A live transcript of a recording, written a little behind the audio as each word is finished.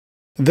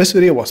This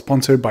video was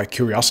sponsored by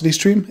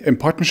CuriosityStream in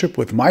partnership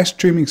with my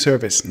streaming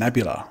service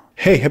Nebula.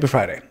 Hey, happy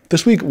Friday.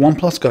 This week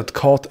OnePlus got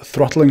caught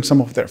throttling some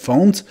of their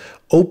phones,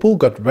 OPPO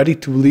got ready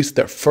to release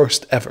their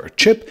first ever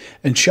chip,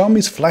 and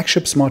Xiaomi's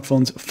flagship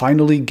smartphones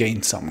finally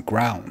gained some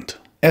ground.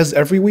 As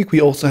every week,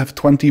 we also have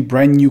 20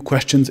 brand new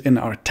questions in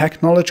our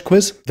tech knowledge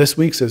quiz. This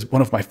week's is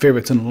one of my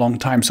favorites in a long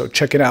time, so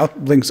check it out.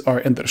 Links are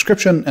in the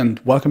description, and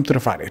welcome to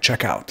the Friday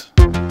checkout.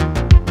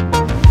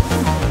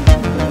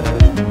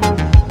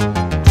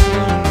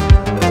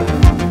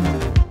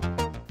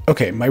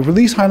 Okay, my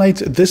release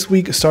highlights this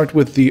week start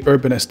with the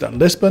Urbanista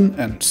Lisbon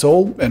and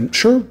Seoul, and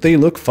sure, they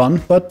look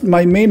fun, but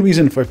my main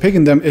reason for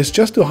picking them is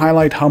just to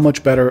highlight how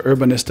much better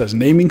Urbanista's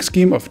naming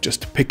scheme of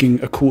just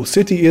picking a cool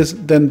city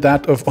is than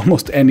that of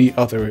almost any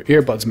other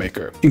earbuds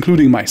maker,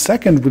 including my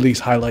second release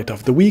highlight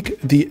of the week,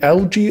 the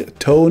LG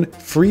Tone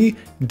Free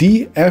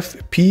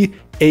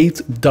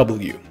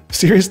DFP8W.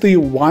 Seriously,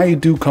 why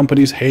do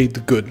companies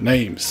hate good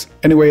names?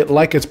 Anyway,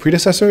 like its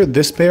predecessor,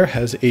 this pair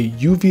has a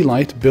UV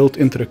light built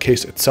into the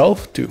case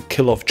itself to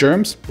kill off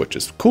germs, which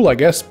is cool I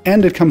guess,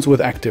 and it comes with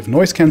active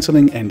noise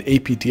cancelling and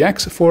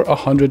aptX for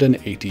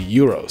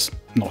 €180.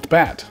 Not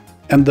bad.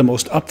 And the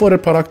most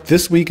upvoted product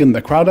this week in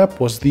the Crowd app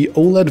was the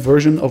OLED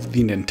version of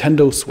the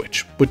Nintendo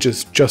Switch, which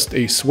is just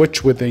a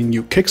Switch with a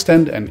new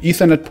kickstand, an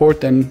Ethernet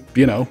port, and,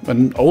 you know,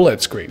 an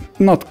OLED screen.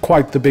 Not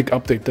quite the big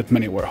update that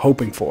many were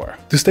hoping for.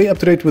 To stay up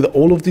to date with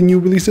all of the new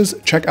releases,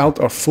 check out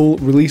our full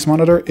release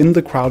monitor in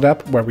the Crowd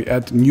app where we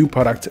add new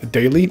products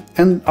daily,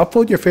 and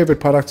upvote your favorite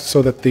products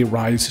so that they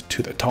rise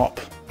to the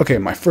top. Okay,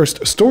 my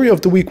first story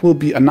of the week will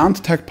be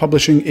AnandTech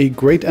publishing a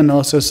great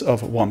analysis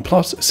of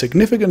OnePlus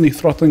significantly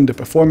throttling the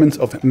performance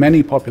of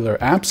many popular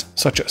apps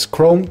such as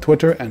Chrome,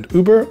 Twitter, and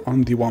Uber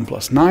on the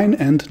OnePlus 9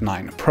 and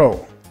 9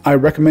 Pro. I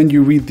recommend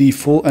you read the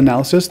full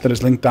analysis that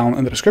is linked down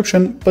in the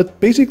description, but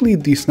basically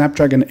the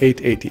Snapdragon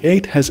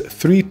 888 has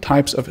 3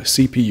 types of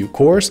CPU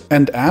cores,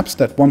 and apps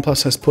that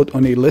OnePlus has put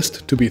on a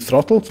list to be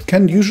throttled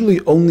can usually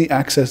only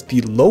access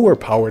the lower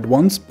powered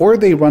ones, or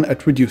they run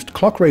at reduced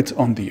clock rates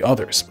on the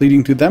others,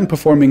 leading to them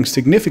performing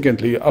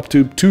significantly up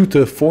to 2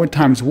 to 4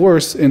 times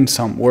worse in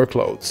some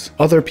workloads.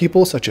 Other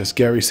people, such as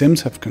Gary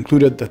Sims, have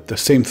concluded that the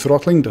same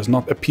throttling does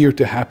not appear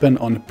to happen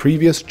on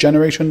previous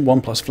generation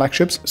OnePlus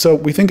flagships, so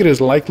we think it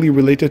is likely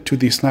related to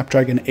the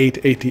Snapdragon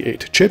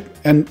 888 chip,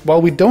 and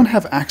while we don't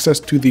have access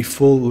to the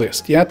full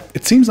list yet,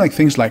 it seems like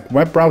things like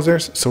web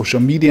browsers, social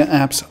media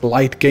apps,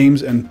 light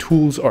games, and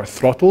tools are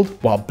throttled,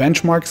 while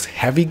benchmarks,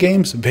 heavy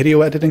games,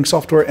 video editing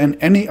software, and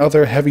any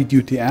other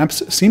heavy-duty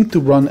apps seem to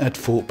run at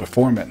full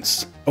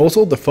performance.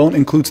 Also, the phone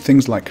includes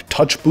things like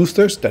touch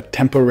boosters that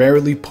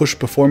temporarily push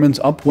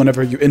performance up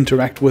whenever you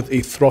interact with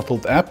a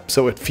throttled app,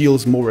 so it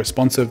feels more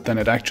responsive than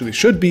it actually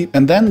should be,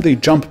 and then they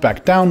jump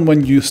back down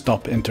when you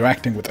stop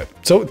interacting with it.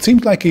 So it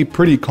seems like a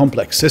pretty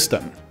complex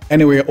system.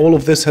 Anyway, all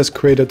of this has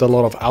created a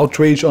lot of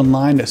outrage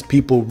online as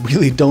people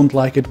really don't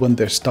like it when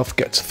their stuff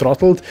gets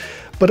throttled.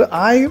 But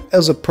I,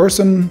 as a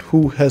person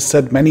who has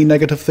said many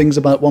negative things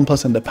about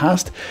OnePlus in the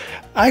past,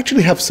 I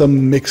actually have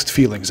some mixed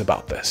feelings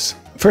about this.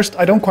 First,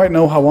 I don't quite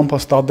know how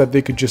OnePlus thought that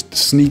they could just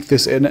sneak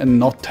this in and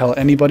not tell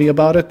anybody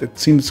about it. It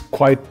seems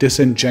quite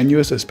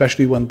disingenuous,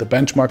 especially when the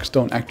benchmarks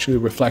don't actually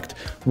reflect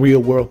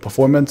real-world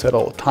performance at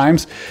all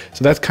times.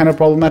 So that's kind of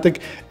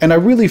problematic. And I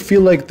really feel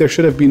like there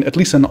should have been at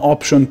least an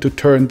option to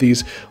turn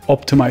these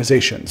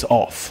optimizations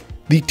off.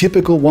 The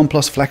typical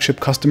OnePlus flagship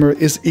customer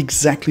is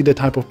exactly the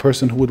type of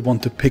person who would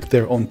want to pick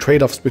their own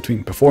trade-offs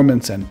between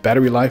performance and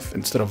battery life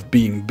instead of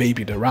being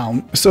babied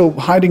around, so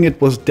hiding it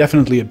was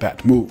definitely a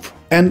bad move.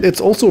 And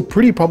it's also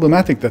pretty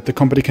problematic that the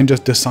company can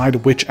just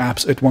decide which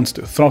apps it wants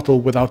to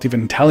throttle without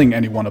even telling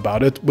anyone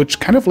about it, which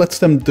kind of lets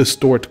them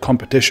distort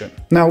competition.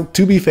 Now,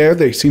 to be fair,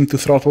 they seem to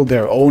throttle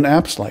their own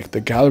apps like the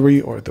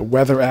gallery or the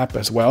weather app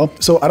as well,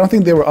 so I don't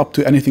think they were up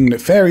to anything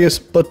nefarious,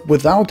 but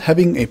without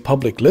having a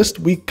public list,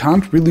 we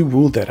can't really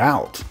rule that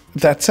out.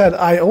 That said,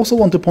 I also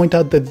want to point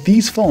out that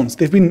these phones,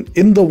 they've been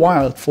in the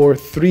wild for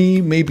 3,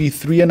 maybe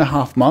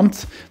 3.5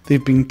 months.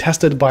 They've been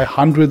tested by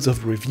hundreds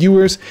of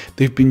reviewers.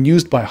 They've been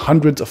used by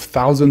hundreds of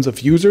thousands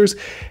of users.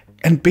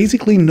 And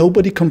basically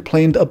nobody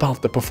complained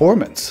about the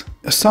performance.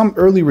 Some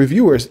early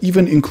reviewers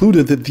even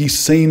included these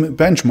same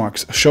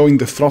benchmarks showing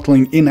the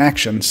throttling in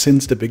action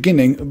since the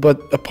beginning,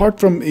 but apart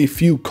from a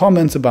few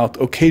comments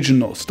about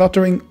occasional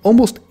stuttering,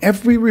 almost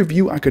every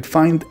review I could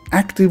find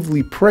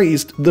actively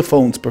praised the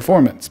phone's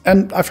performance.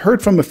 And I've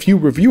heard from a few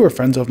reviewer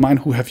friends of mine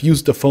who have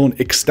used the phone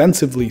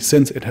extensively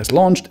since it has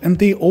launched, and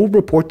they all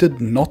reported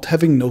not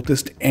having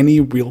noticed any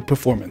real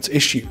performance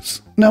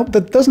issues. Now,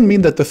 that doesn't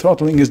mean that the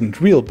throttling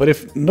isn't real, but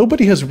if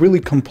nobody has really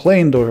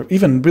complained or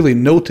even really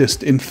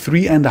noticed in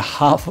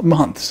 3.5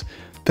 months,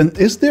 then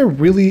is there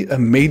really a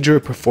major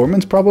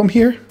performance problem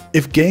here?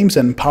 If games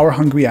and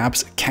power-hungry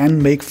apps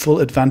can make full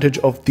advantage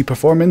of the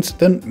performance,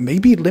 then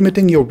maybe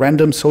limiting your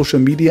random social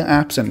media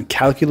apps and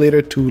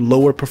calculator to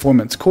lower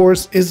performance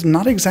cores is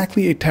not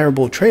exactly a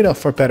terrible trade-off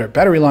for better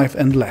battery life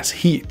and less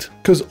heat.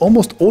 because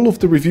almost all of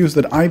the reviews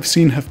that I've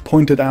seen have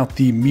pointed out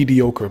the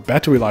mediocre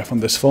battery life on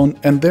this phone,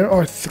 and there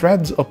are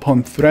threads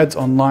upon threads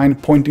online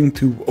pointing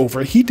to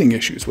overheating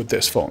issues with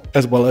this phone,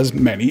 as well as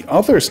many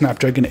other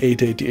Snapdragon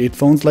 888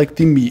 phones like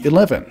the Mi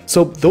 11.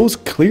 So those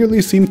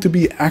clearly seem to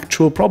be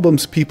actual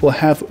problems people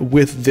have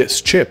with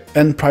this chip,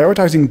 and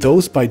prioritizing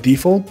those by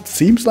default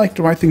seems like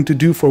the right thing to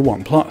do for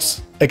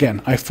OnePlus.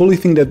 Again, I fully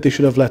think that they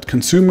should have let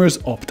consumers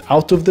opt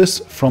out of this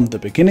from the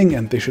beginning,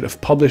 and they should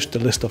have published the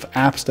list of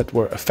apps that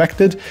were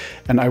affected,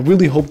 and I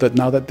really hope that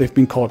now that they've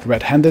been caught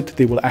red-handed,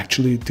 they will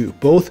actually do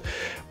both.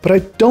 But I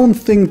don't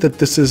think that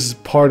this is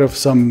part of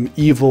some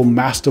evil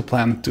master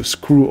plan to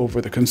screw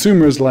over the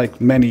consumers like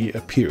many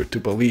appear to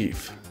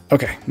believe.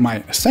 Okay,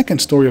 my second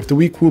story of the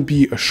week will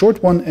be a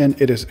short one, and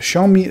it is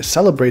Xiaomi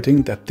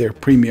celebrating that their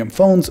premium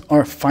phones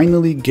are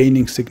finally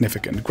gaining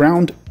significant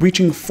ground,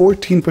 reaching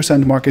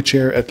 14% market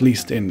share at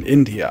least in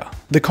India.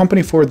 The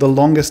company for the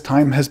longest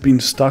time has been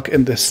stuck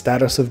in this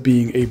status of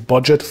being a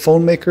budget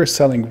phone maker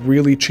selling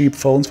really cheap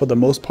phones for the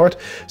most part,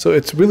 so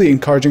it's really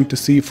encouraging to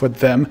see for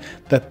them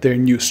that their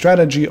new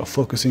strategy of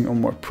focusing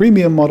on more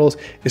premium models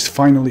is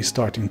finally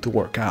starting to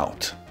work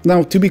out.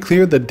 Now, to be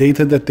clear, the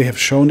data that they have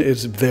shown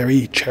is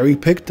very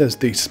cherry-picked, as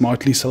they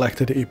smartly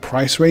selected a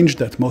price range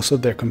that most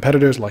of their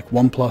competitors like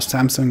OnePlus,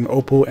 Samsung,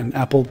 OPPO and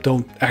Apple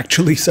don't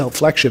actually sell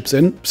flagships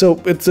in,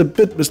 so it's a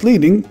bit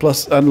misleading.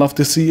 Plus, I'd love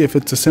to see if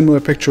it's a similar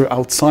picture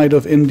outside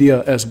of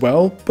India as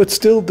well, but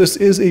still, this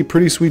is a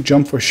pretty sweet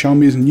jump for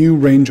Xiaomi's new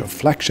range of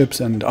flagships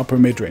and upper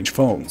mid-range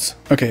phones.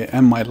 Okay,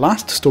 and my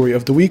last story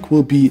of the week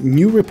will be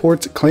new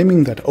reports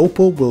claiming that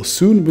OPPO will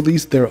soon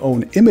release their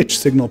own image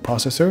signal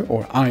processor,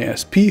 or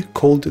ISP,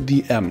 called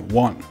the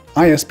M1.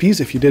 ISPs,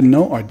 if you didn't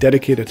know, are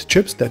dedicated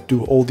chips that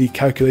do all the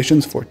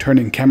calculations for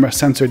turning camera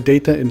sensor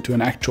data into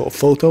an actual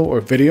photo or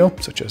video,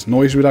 such as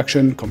noise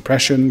reduction,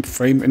 compression,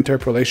 frame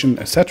interpolation,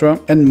 etc.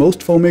 And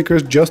most phone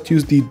makers just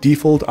use the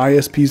default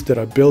ISPs that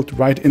are built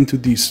right into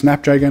the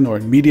Snapdragon or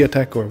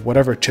MediaTek or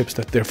whatever chips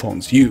that their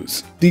phones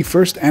use. The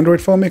first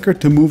Android phone maker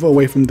to move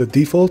away from the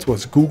defaults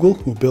was Google,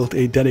 who built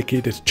a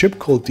dedicated chip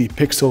called the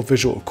Pixel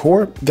Visual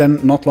Core.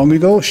 Then, not long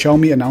ago,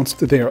 Xiaomi announced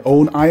their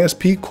own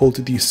ISP called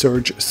the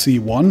Surge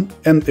C1,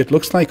 and it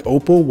looks like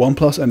OPPO,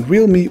 OnePlus and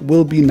Realme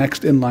will be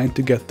next in line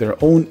to get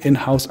their own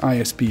in-house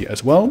ISP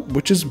as well,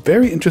 which is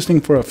very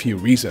interesting for a few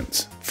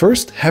reasons.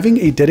 First, having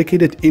a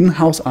dedicated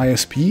in-house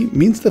ISP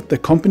means that the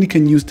company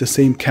can use the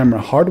same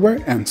camera hardware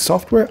and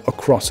software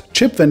across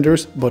chip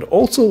vendors, but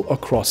also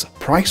across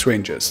price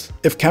ranges.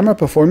 If camera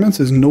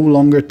performance is no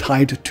longer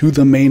tied to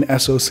the main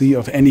SoC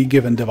of any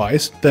given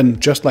device, then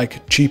just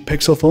like cheap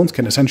Pixel phones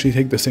can essentially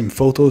take the same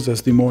photos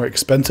as the more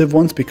expensive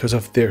ones because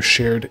of their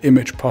shared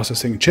image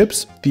processing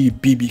chips, the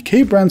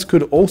BBK brands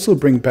could also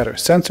bring better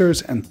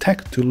sensors and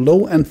tech to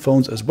low-end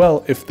phones as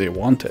well if they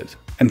wanted.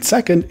 And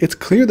second, it's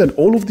clear that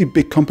all of the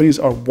big companies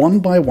are one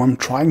by one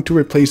trying to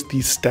replace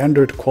these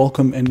standard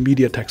Qualcomm and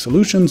MediaTek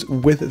solutions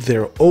with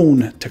their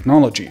own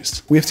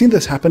technologies. We have seen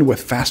this happen with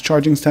fast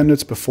charging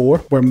standards before,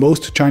 where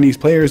most Chinese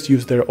players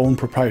use their own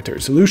proprietary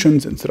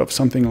solutions instead of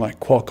something like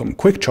Qualcomm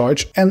Quick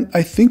Charge, and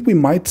I think we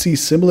might see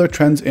similar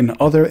trends in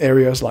other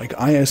areas like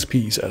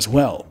ISPs as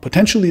well,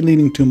 potentially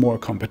leading to more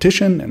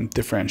competition and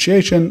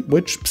differentiation,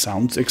 which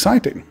sounds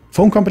exciting.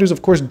 Phone companies,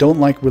 of course,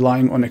 don't like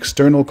relying on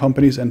external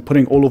companies and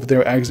putting all of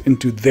their eggs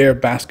into their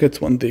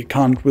baskets when they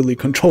can't really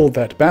control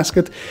that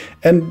basket,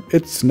 and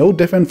it's no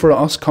different for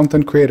us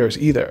content creators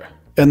either.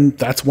 And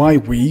that's why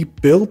we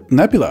built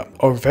Nebula,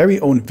 our very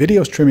own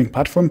video streaming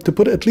platform to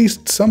put at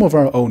least some of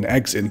our own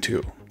eggs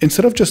into.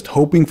 Instead of just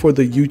hoping for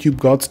the YouTube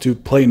gods to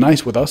play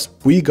nice with us,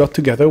 we got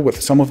together with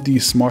some of the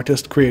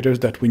smartest creators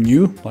that we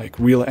knew, like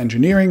Real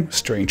Engineering,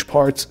 Strange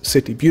Parts,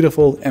 City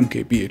Beautiful,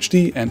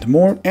 MKBHD, and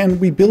more, and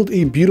we built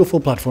a beautiful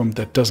platform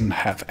that doesn't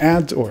have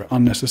ads or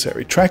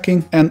unnecessary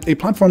tracking, and a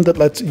platform that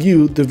lets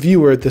you, the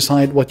viewer,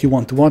 decide what you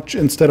want to watch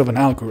instead of an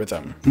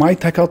algorithm. My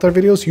TechAltar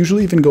videos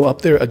usually even go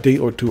up there a day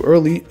or two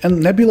early,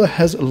 and Nebula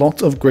has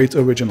lots of great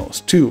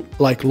originals too,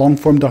 like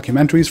long-form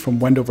documentaries from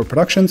Wendover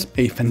Productions,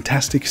 a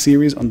fantastic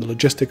series on the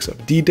logistics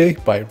of D-Day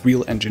by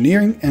Real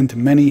Engineering, and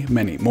many,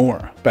 many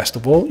more. Best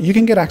of all, you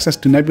can get access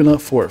to Nebula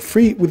for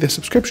free with a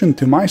subscription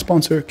to my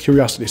sponsor,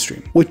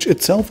 CuriosityStream, which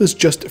itself is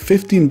just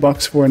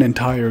 $15 for an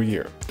entire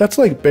year. That's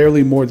like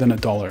barely more than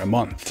 $1 a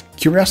month.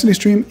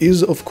 CuriosityStream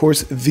is, of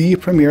course, the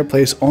premier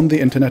place on the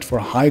internet for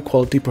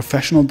high-quality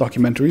professional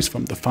documentaries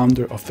from the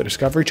founder of the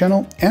Discovery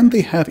Channel, and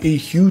they have a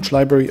huge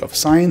library of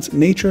science,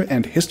 nature,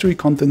 and history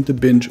content to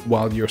binge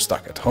while you're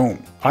stuck at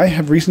home. I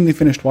have recently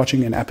finished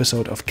watching an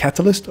episode of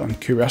Catalyst on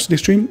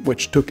CuriosityStream,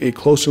 which took a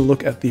closer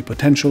look at the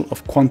potential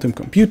of quantum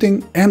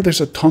computing, and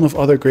there's a ton of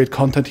other great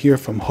content here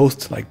from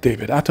hosts like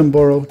David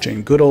Attenborough,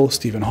 Jane Goodall,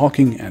 Stephen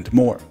Hawking, and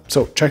more.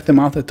 So check them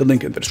out at the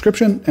link in the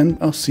description, and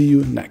I'll see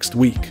you next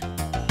week.